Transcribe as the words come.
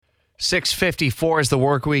6:54 as the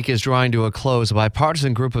work week is drawing to a close. A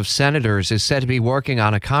bipartisan group of senators is said to be working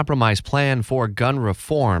on a compromise plan for gun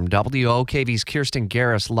reform. WOKV's Kirsten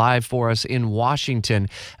Garris live for us in Washington.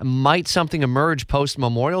 Might something emerge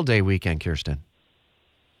post-Memorial Day weekend, Kirsten?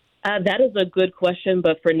 That is a good question,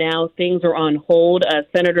 but for now, things are on hold.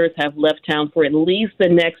 Senators have left town for at least the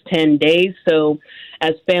next 10 days, so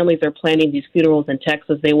as families are planning these funerals in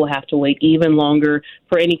Texas, they will have to wait even longer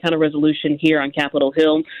for any kind of resolution here on Capitol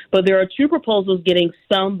Hill. But there are two proposals getting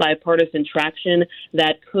some bipartisan traction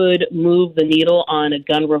that could move the needle on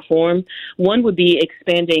gun reform. One would be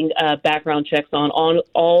expanding background checks on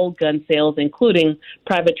all gun sales, including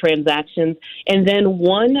private transactions. And then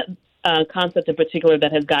one concept in particular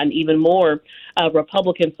that has gotten even more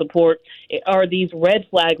Republican support are these red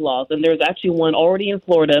flag laws. And there's actually one already in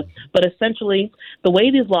Florida. But essentially, the way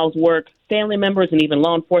these laws work, family members and even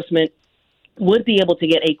law enforcement would be able to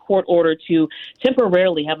get a court order to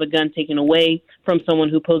temporarily have a gun taken away from someone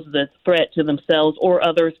who poses a threat to themselves or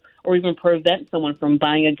others, or even prevent someone from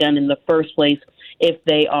buying a gun in the first place if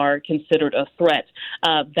they are considered a threat.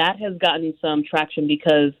 That has gotten some traction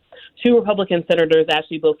because two Republican senators,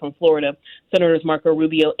 actually both from Florida, Senators Marco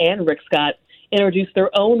Rubio and Rick Scott, introduced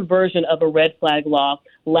their own version of a red flag law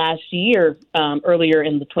last year, earlier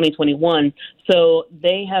in the 2021. So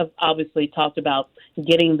they have obviously talked about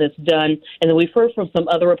getting this done. And then we've heard from some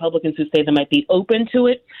other Republicans who say they might be open to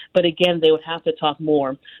it. But again, they would have to talk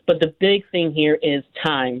more. But the big thing here is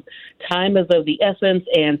time. Time is of the essence.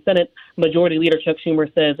 And Senate Majority Leader Chuck Schumer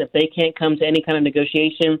says if they can't come to any kind of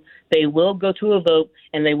negotiation, they will go to a vote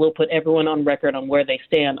and they will put everyone on record on where they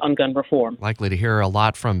stand on gun reform. Likely to hear a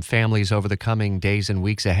lot from families over the coming days and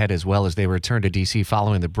weeks ahead as well as they return to D.C.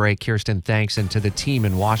 following the break. Kirsten, thanks. And to the team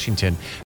in Washington,